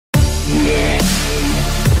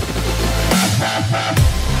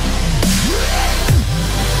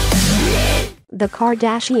The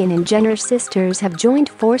Kardashian and Jenner sisters have joined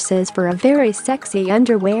forces for a very sexy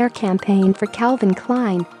underwear campaign for Calvin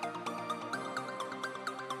Klein.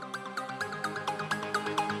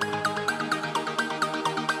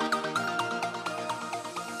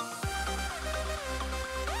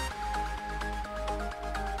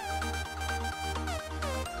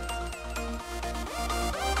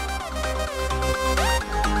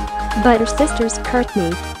 But her sisters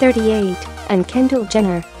Kourtney, 38, and Kendall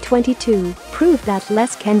Jenner, 22, prove that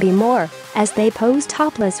less can be more, as they pose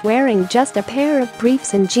topless wearing just a pair of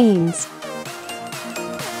briefs and jeans.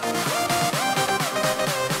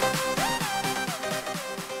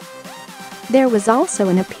 There was also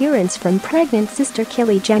an appearance from pregnant sister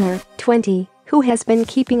Kylie Jenner, 20, who has been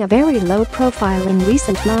keeping a very low profile in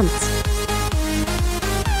recent months.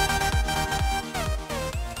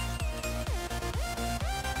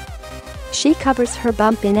 She covers her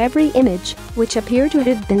bump in every image, which appear to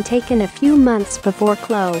have been taken a few months before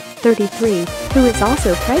Khloe, 33, who is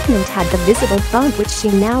also pregnant, had the visible bump which she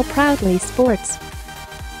now proudly sports.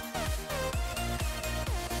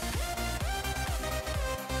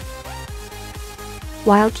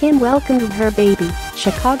 While Kim welcomed her baby,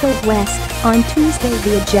 Chicago West, on Tuesday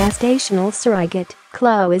via gestational surrogate,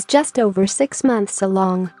 Khloe is just over 6 months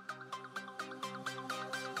along.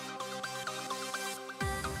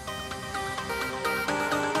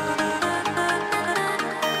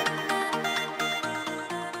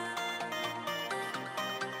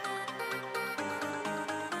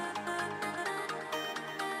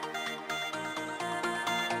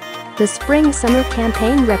 The Spring-Summer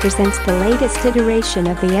campaign represents the latest iteration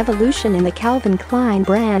of the evolution in the Calvin Klein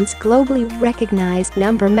brand's globally recognized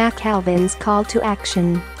MYCALVINS call to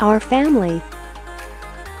action, "Our Family."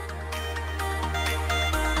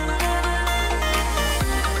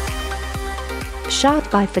 Shot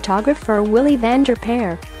by photographer Willy van der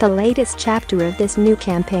Peer, the latest chapter of this new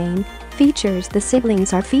campaign features the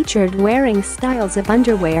siblings are featured wearing styles of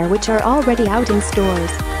underwear which are already out in stores.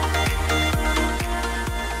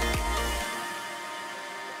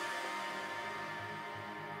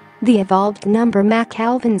 The evolved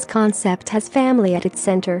MYCALVINS concept has family at its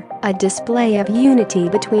center, a display of unity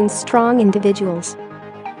between strong individuals.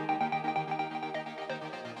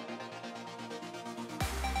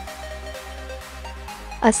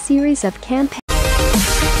 A series of campaigns